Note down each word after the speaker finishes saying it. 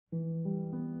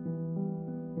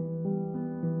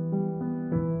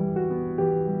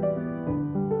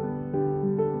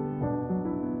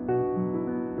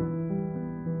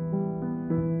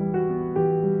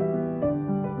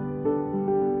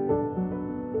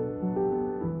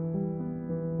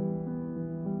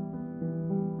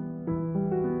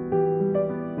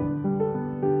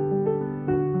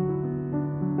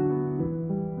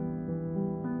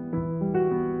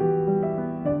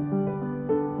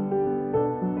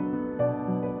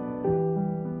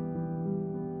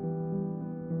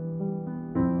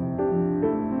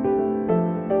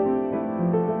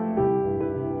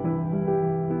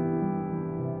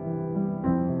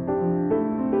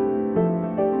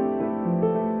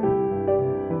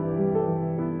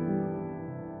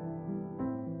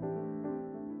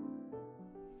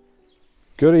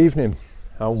Good evening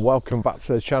and welcome back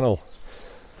to the channel.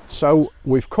 So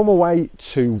we've come away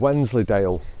to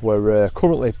Wensleydale. We're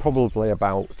currently probably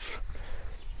about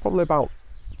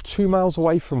 2 miles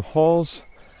away from Hawes,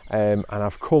 and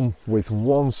I've come with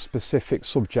one specific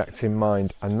subject in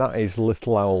mind, and that is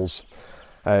little owls.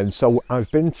 So I've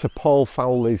been to Paul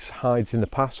Fowley's hides in the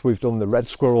past. We've done the red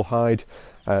squirrel hide,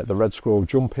 the red squirrel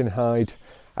jumping hide,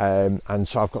 and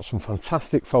so I've got some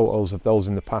fantastic photos of those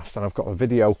in the past, and I've got a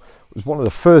video. It was one of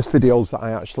the first videos that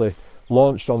I actually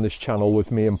launched on this channel with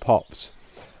me and Pops,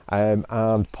 and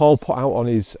Paul put out on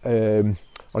his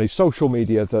social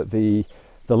media that the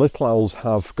little owls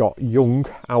have got young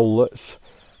owlets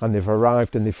and they've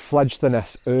arrived and they've fledged the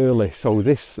nest early. So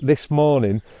this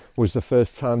morning was the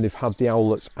first time they've had the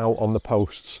owlets out on the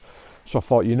posts. So I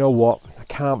thought, you know what, I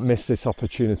can't miss this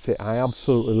opportunity. I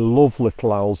absolutely love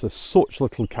little owls. They're such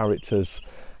little characters.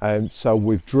 So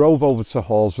we've drove over to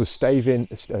Hawes. We're staying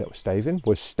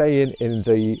in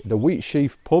the Wheat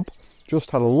Sheaf pub. Just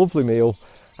had a lovely meal,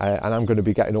 and I'm going to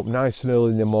be getting up nice and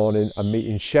early in the morning and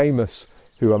meeting Seamus,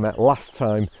 who I met last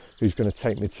time, who's going to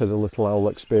take me to the little owl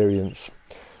experience.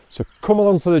 So come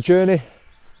along for the journey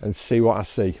and see what I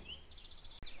see.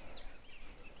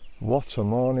 What a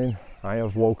morning I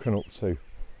have woken up to.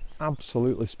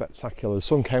 Absolutely spectacular. The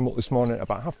sun came up this morning at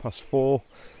about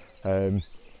 4:30.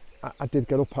 I did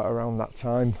get up at around that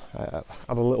time. I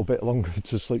had a little bit longer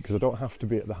to sleep because I don't have to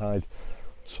be at the hide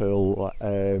till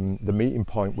the meeting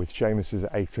point with Seamus is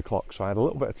at 8 o'clock. So I had a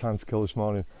little bit of time to kill this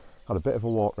morning. Had a bit of a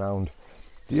walk round.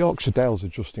 The Yorkshire Dales are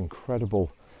just incredible.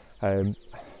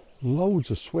 Loads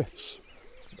of swifts,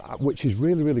 which is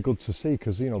really good to see,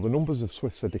 because you know the numbers of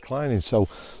swifts are declining, so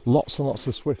lots and lots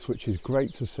of swifts, which is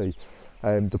great to see.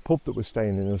 The pub that we're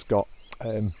staying in has got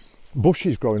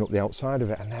bushes growing up the outside of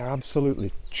it, and they're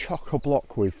absolutely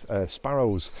chock-a-block with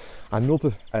sparrows.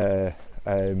 Another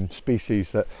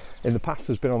species that in the past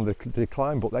has been on the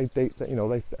decline, but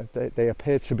they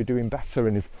appear to be doing better,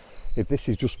 and if this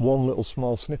is just one little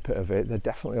small snippet of it, they're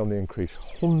definitely on the increase.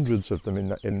 Hundreds of them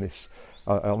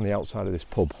on the outside of this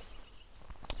pub.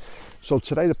 So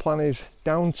today the plan is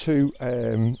down to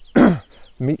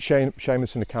meet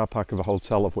Seamus in the car park of a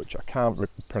hotel, of which I can't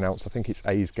pronounce. I think it's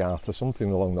Aysgarth or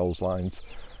something along those lines,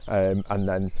 and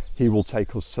then he will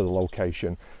take us to the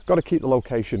location. Got to keep the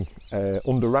location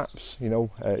under wraps, you know.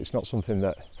 It's not something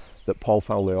that Paul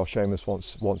Fowley or Seamus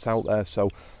wants out there, so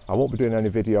I won't be doing any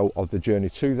video of the journey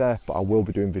to there, but I will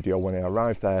be doing video when I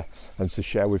arrive there and to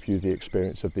share with you the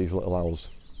experience of these little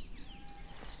owls.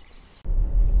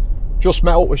 Just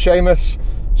met up with Seamus,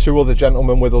 2 other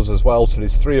gentlemen with us as well, so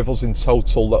there's 3 of us in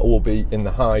total that will be in the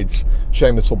hides.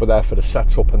 Seamus will be there for the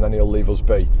setup and then he'll leave us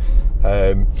be.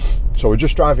 So we're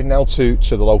just driving now to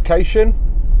the location,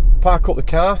 park up the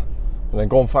car and then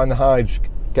go and find the hides,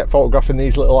 get photographing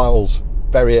these little owls.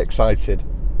 Very excited.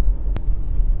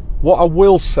 What I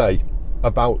will say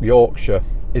about Yorkshire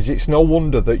is it's no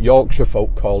wonder that Yorkshire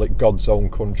folk call it God's own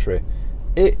country.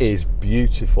 It is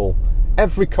beautiful.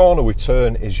 Every corner we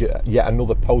turn is yet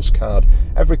another postcard.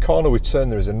 Every corner we turn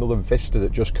there is another vista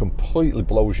that just completely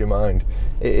blows your mind.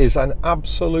 It is an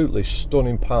absolutely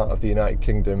stunning part of the United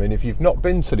Kingdom, and if you've not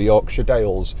been to the Yorkshire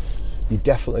Dales, you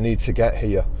definitely need to get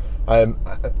here. And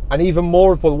even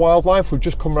more of the wildlife. We've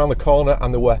just come around the corner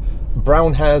and there were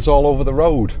brown hares all over the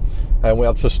road, and we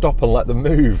had to stop and let them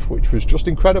move, which was just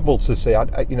incredible to see.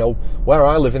 You know, where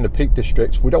I live in the Peak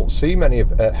District, we don't see many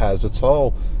hares at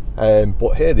all.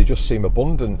 But here they just seem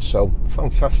abundant, so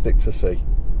fantastic to see.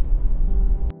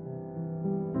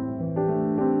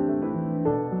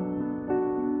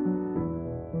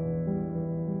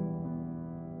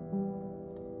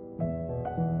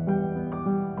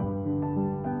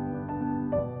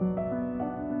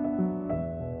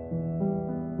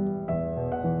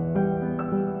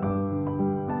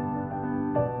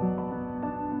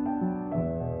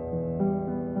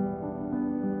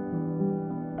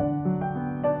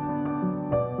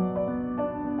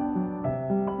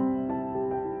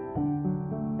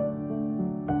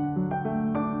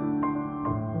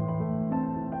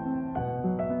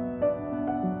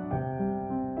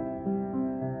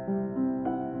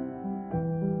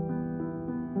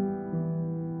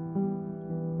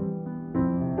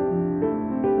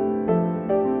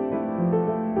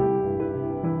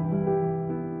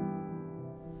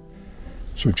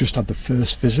 So we've just had the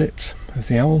first visit of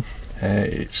the owl.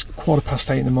 It's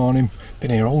 8:15 in the morning, been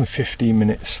here only 15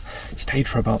 minutes, stayed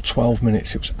for about 12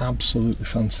 minutes. It was absolutely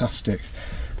fantastic.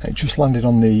 It just landed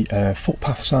on the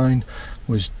footpath sign,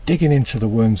 was digging into the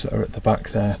worms that are at the back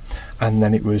there, and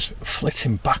then it was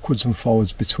flitting backwards and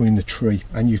forwards between the tree,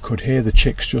 and you could hear the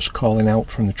chicks just calling out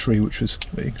from the tree, which was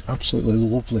absolutely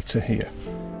lovely to hear.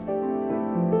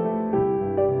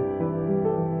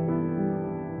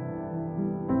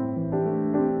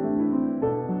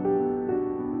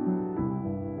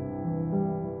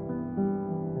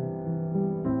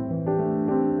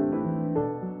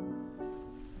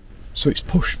 So it's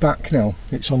pushed back now,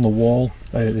 it's on the wall.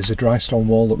 There's a dry stone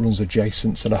wall that runs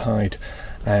adjacent to the hide,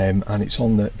 and it's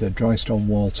on the dry stone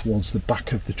wall towards the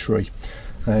back of the tree.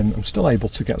 I'm still able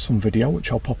to get some video,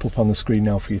 which I'll pop up on the screen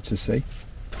now for you to see.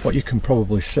 What you can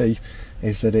probably see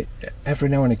is that every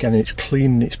now and again it's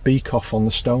cleaning its beak off on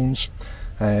the stones.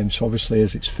 So obviously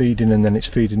as it's feeding and then it's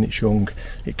feeding its young,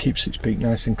 it keeps its beak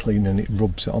nice and clean and it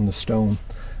rubs it on the stone.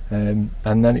 And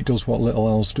then it does what little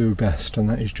owls do best, and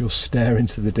that is just stare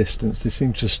into the distance. They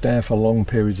seem to stare for long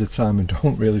periods of time and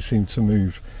don't really seem to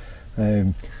move.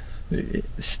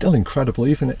 It's still incredible,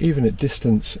 even at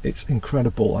distance it's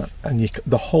incredible, and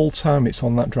the whole time it's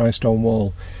on that dry stone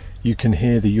wall you can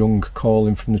hear the young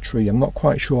calling from the tree. I'm not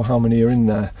quite sure how many are in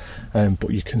there,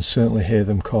 but you can certainly hear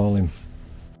them calling.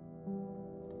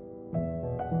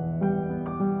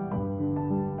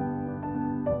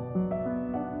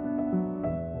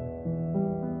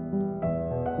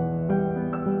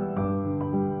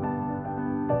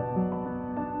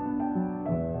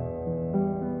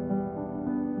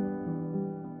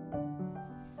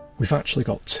 We've actually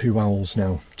got two owls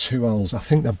now, two owls. I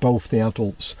think they're both the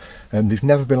adults, and they've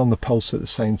never been on the post at the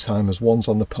same time, as one's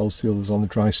on the post, the other's on the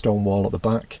dry stone wall at the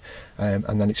back,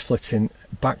 and then it's flitting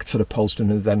back to the post,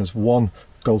 and then as one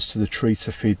goes to the tree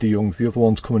to feed the young, the other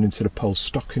one's coming into the post,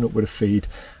 stocking up with a feed,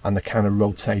 and they're kind of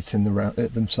rotating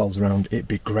themselves around. It'd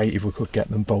be great if we could get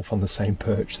them both on the same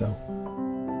perch though.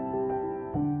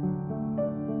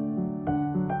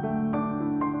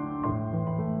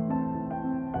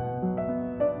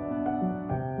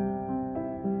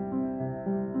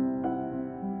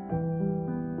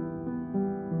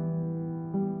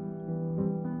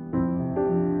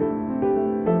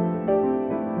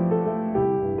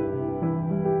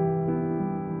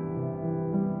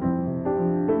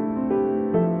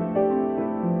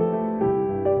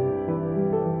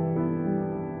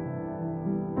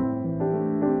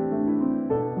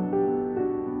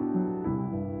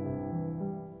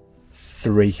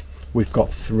 Three. We've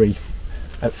got three.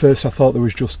 At first I thought there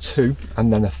was just two,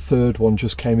 and then a third one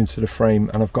just came into the frame,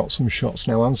 and I've got some shots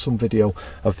now and some video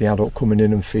of the adult coming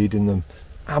in and feeding them.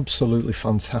 Absolutely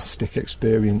fantastic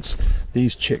experience.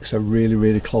 These chicks are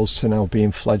really close to now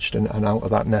being fledged and out of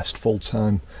that nest full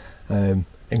time.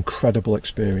 Incredible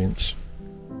experience.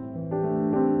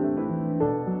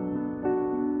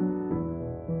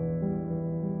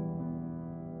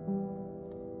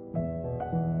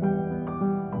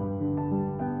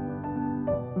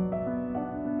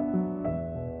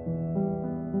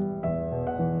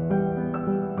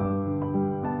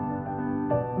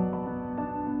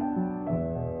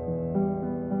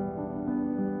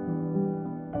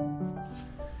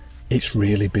 It's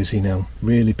really busy now,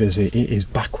 really busy. It is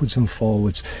backwards and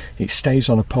forwards. It stays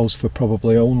on a post for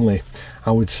probably only,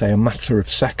 I would say, a matter of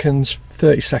seconds,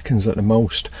 30 seconds at the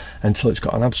most, until it's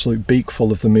got an absolute beak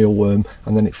full of the mealworm,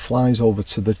 and then it flies over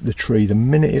to the tree. The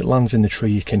minute it lands in the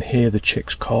tree, you can hear the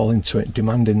chicks calling to it,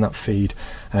 demanding that feed,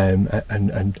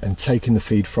 and taking the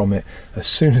feed from it. As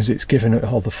soon as it's given it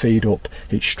all the feed up,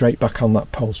 it's straight back on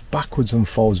that post, backwards and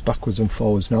forwards, backwards and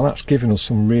forwards. Now that's given us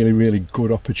some really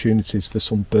good opportunities for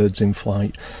some birds in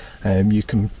flight. You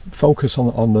can focus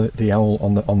on the owl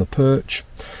on the perch.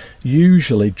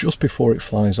 Usually just before it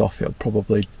flies off, it'll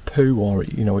probably poo, or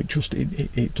you know, it does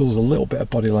a little bit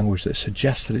of body language that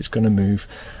suggests that it's going to move,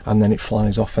 and then it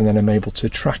flies off, and then I'm able to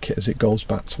track it as it goes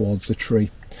back towards the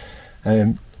tree.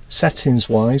 Settings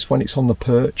wise, when it's on the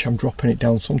perch, I'm dropping it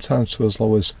down sometimes to as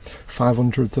low as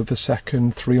 500th of a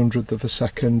second, 300th of a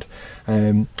second.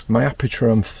 My aperture,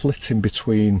 I'm flitting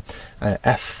between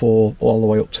f4 all the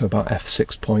way up to about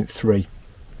f6.3,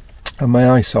 and my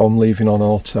ISO I'm leaving on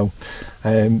auto.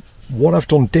 What I've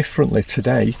done differently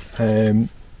today,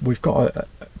 we've got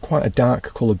quite a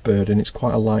dark coloured bird, and it's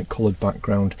quite a light coloured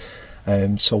background.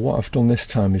 So what I've done this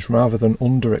time is, rather than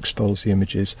underexpose the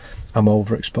images, I'm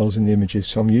overexposing the images.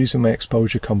 So I'm using my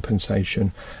exposure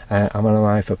compensation. I'm on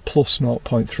either plus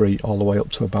 0.3 all the way up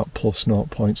to about plus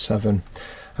 0.7.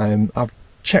 I've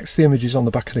checked the images on the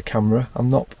back of the camera. I'm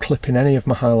not clipping any of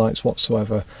my highlights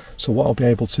whatsoever. So what I'll be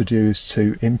able to do is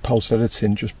to, in post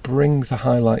editing, just bring the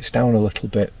highlights down a little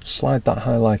bit, slide that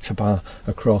highlighter bar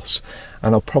across,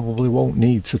 and I probably won't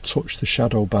need to touch the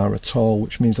shadow bar at all,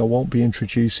 which means I won't be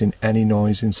introducing any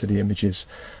noise into the images.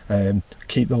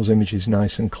 Keep those images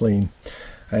nice and clean.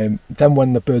 Then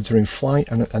when the birds are in flight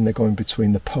and they're going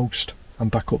between the post and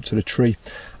back up to the tree,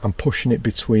 I'm pushing it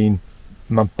between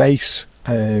my base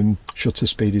shutter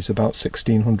speed is about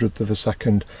 1600th of a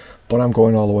second, but I'm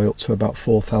going all the way up to about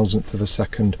 4000th of a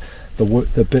second. The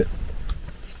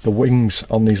wings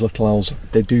on these little owls,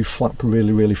 they do flap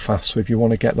really fast, so if you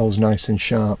want to get those nice and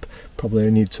sharp, probably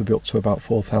need to be up to about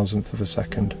 4000th of a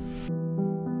second.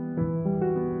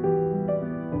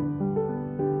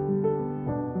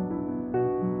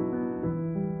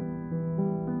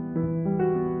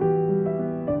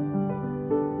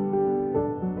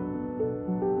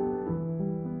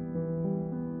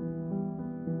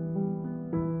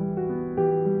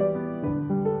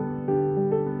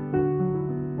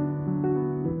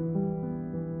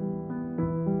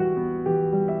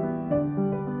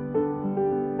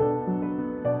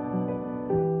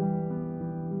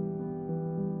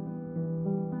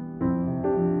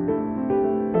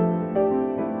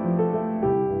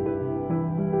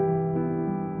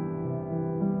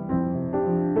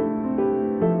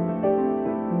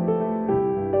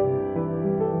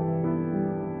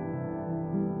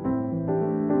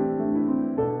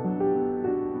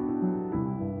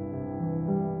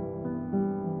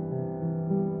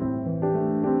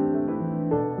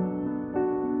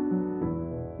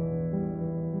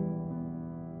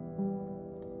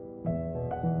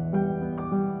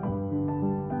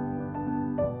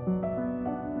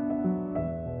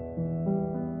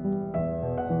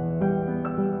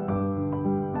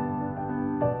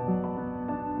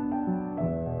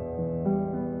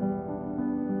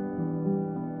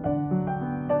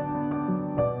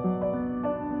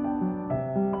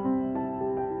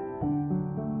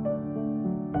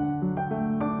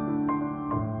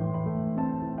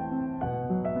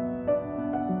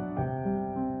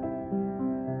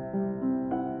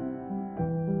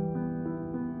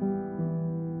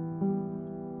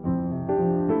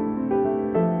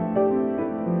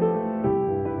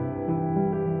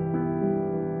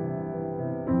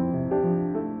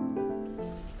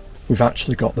 we've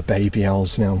actually got the baby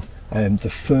owls now. The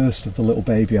first of the little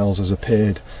baby owls has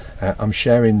appeared. I'm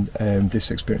sharing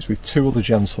this experience with two other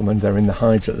gentlemen. They're in the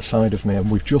hides at the side of me, and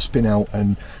we've just been out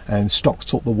and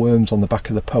stocked up the worms on the back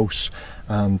of the posts.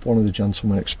 And one of the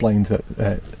gentlemen explained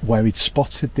that where he'd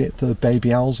spotted the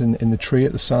baby owls in the tree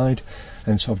at the side.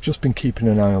 And so I've just been keeping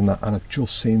an eye on that, and I've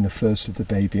just seen the first of the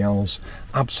baby owls.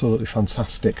 Absolutely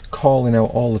fantastic, calling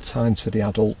out all the time to the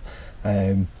adult.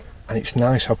 And it's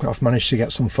nice. I've managed to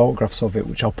get some photographs of it,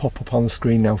 which I'll pop up on the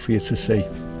screen now for you to see.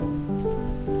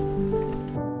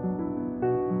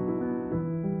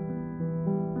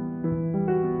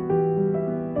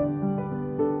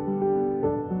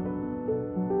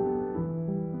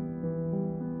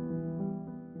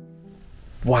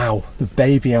 Wow, the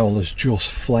baby owl has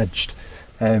just fledged.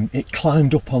 It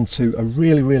climbed up onto a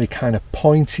really kind of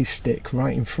pointy stick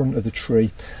right in front of the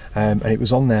tree, and it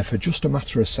was on there for just a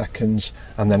matter of seconds,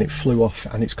 and then it flew off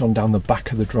and it's gone down the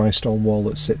back of the dry stone wall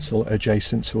that sits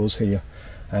adjacent to us here.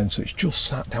 So it's just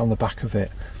sat down the back of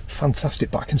it.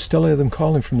 Fantastic, but I can still hear them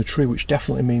calling from the tree, which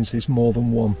definitely means there's more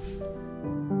than one.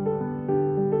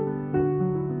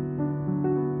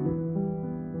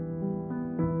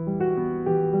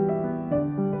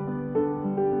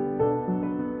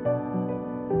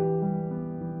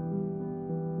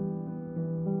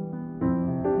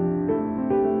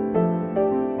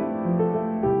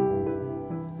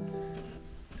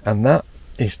 And that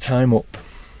is time up.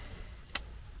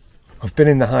 I've been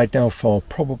in the hide now for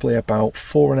probably about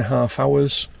 4.5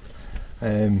 hours.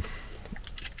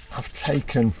 I've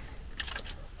taken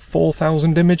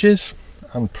 4,000 images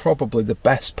and probably the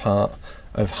best part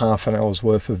of half an hour's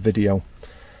worth of video.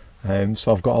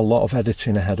 So I've got a lot of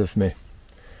editing ahead of me.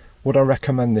 Would I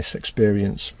recommend this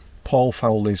experience? Paul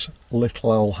Fowley's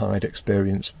Little Owl Hide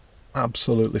experience.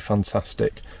 Absolutely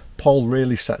fantastic. Paul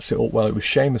really sets it up well. It was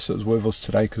Seamus that was with us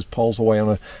today because Paul's away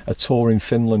on a tour in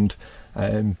Finland,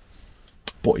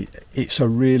 but it's a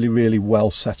really well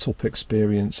set up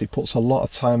experience. He puts a lot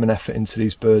of time and effort into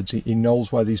these birds. He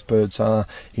knows where these birds are,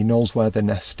 he knows where they're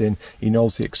nesting, he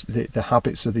knows the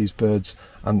habits of these birds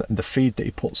and the feed that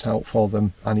he puts out for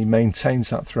them, and he maintains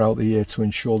that throughout the year to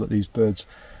ensure that these birds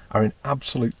are in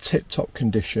absolute tip-top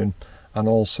condition, and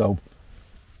also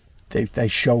they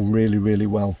show really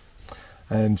well.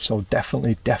 So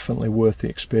definitely worth the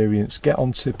experience. Get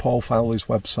onto Paul Fowley's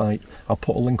website. I'll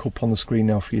put a link up on the screen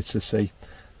now for you to see,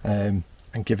 and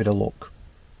give it a look.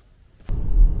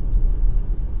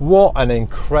 What an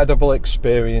incredible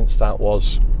experience that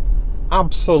was.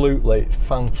 Absolutely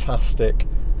fantastic.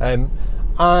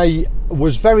 I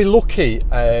was very lucky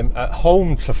at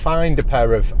home to find a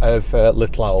pair of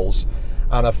little owls,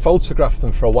 and I've photographed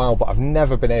them for a while, but I've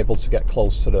never been able to get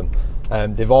close to them.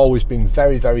 They've always been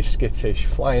very skittish,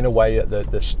 flying away at the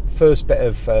first bit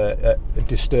of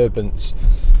disturbance.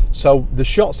 So the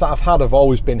shots that I've had have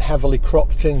always been heavily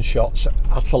cropped in shots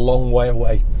at a long way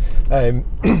away.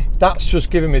 That's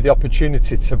just given me the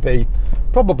opportunity to be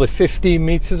probably 15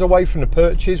 meters away from the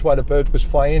perches where the bird was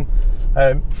flying.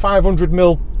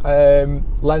 500mm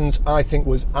lens I think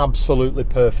was absolutely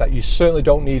perfect. You certainly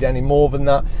don't need any more than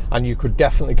that, and you could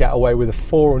definitely get away with a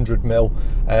 400mm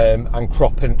and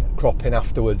cropping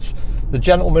afterwards. The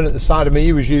gentleman at the side of me,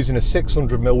 he was using a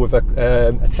 600mm with a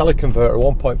teleconverter, a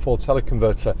 1.4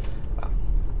 teleconverter.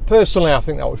 Personally, I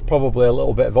think that was probably a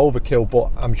little bit of overkill,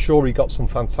 but I'm sure he got some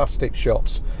fantastic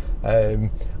shots.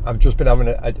 I've just been having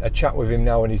a chat with him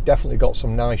now, and he's definitely got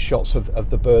some nice shots of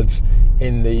the birds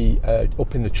in the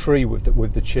up in the tree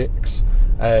with the chicks.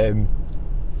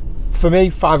 For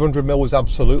me, 500mm was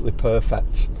absolutely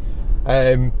perfect.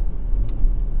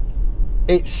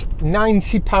 It's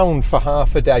 £90 for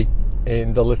half a day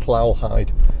in the Little Owl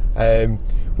Hide,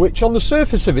 which on the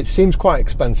surface of it seems quite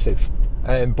expensive,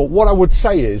 but what I would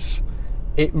say is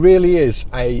it really is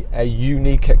a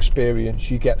unique experience.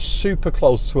 You get super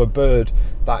close to a bird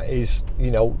that is,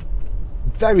 you know,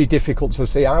 very difficult to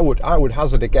see. I would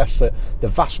hazard a guess that the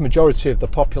vast majority of the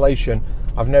population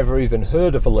I've never even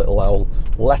heard of a little owl,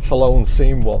 let alone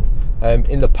seen one.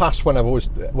 In the past, when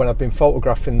I've been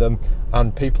photographing them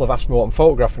and people have asked me what I'm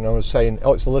photographing, I was saying,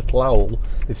 oh, it's a little owl.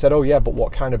 They said, oh yeah, but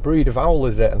what kind of breed of owl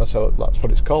is it? And I said, oh, that's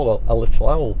what it's called, a little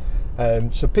owl.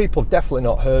 So people have definitely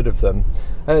not heard of them.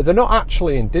 They're not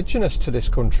actually indigenous to this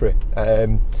country.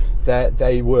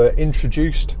 They were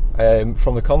introduced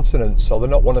from the continent, so they're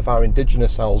not one of our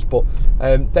indigenous owls, but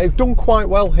they've done quite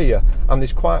well here, and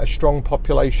there's quite a strong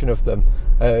population of them.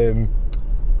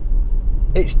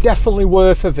 It's definitely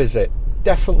worth a visit,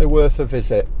 definitely worth a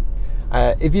visit.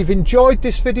 If you've enjoyed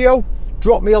this video,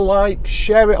 drop me a like,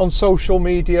 share it on social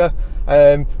media,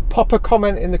 Pop a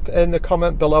comment in the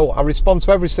comment below. I respond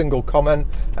to every single comment,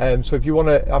 so if you want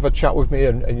to have a chat with me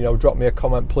and you know, drop me a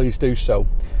comment, please do so.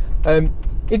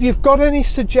 If you've got any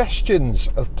suggestions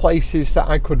of places that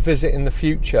I could visit in the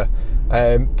future,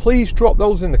 please drop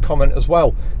those in the comment as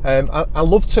well. I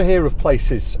love to hear of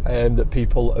places that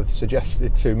people have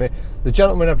suggested to me. The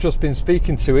gentleman I've just been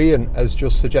speaking to, Ian, has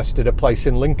just suggested a place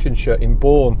in Lincolnshire, in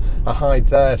Bourne, a hide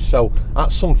there. So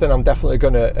that's something I'm definitely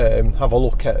going to have a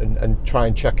look at and try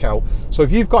and check out. So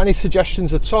if you've got any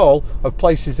suggestions at all of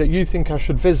places that you think I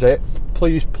should visit,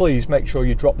 please make sure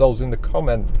you drop those in the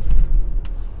comment.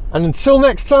 And until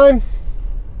next time,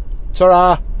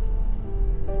 ta-ra!